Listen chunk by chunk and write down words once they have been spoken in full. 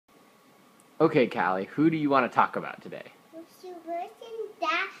Okay, Callie, who do you want to talk about today?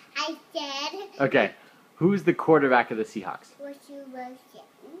 That I said. Okay, who's the quarterback of the Seahawks?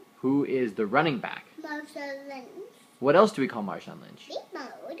 Who is the running back? Marshawn Lynch. What else do we call Marshawn Lynch? Big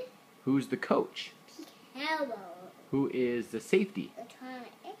mode. Who's the coach? Terrible. Who is the safety?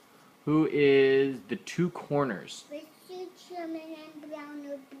 Atomic. Who is the two corners?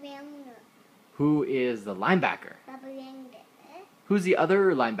 Who is the linebacker? Who's the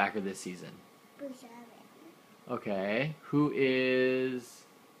other linebacker this season? Okay, who is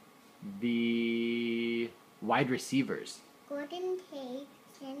the wide receivers? Gordon Tate,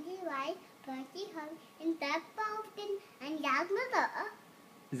 Sandy White, Percy Hunt, and Doug Bolton, and Zach Miller.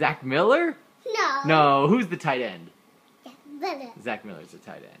 Zach Miller? No. No, who's the tight end? Zach Miller. Zach Miller's the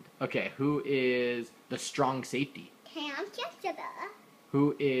tight end. Okay, who is the strong safety? Cam Chester.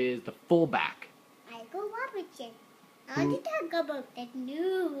 Who is the fullback? Michael Robertson. I want to talk about the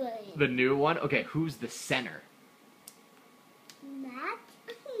new one. The new one? Okay, who's the center? Max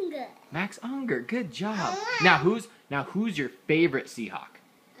Unger. Max Unger, good job. Now who's your favorite Seahawk?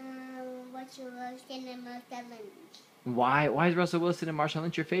 Russell Wilson and Marshawn Lynch. Why is Russell Wilson and Marshawn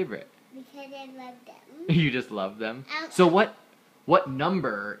Lynch your favorite? Because I love them. You just love them. So what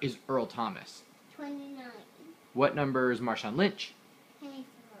number is Earl Thomas? 29. What number is Marshawn Lynch? 24.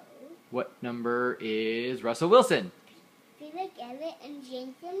 What number is Russell Wilson? Felix Everett and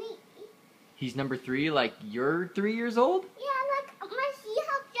James Lee. He's number 3, like you're 3 years old? Yeah, like my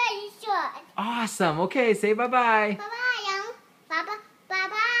Seahawks are short. Awesome. Okay, say bye-bye. Bye-bye.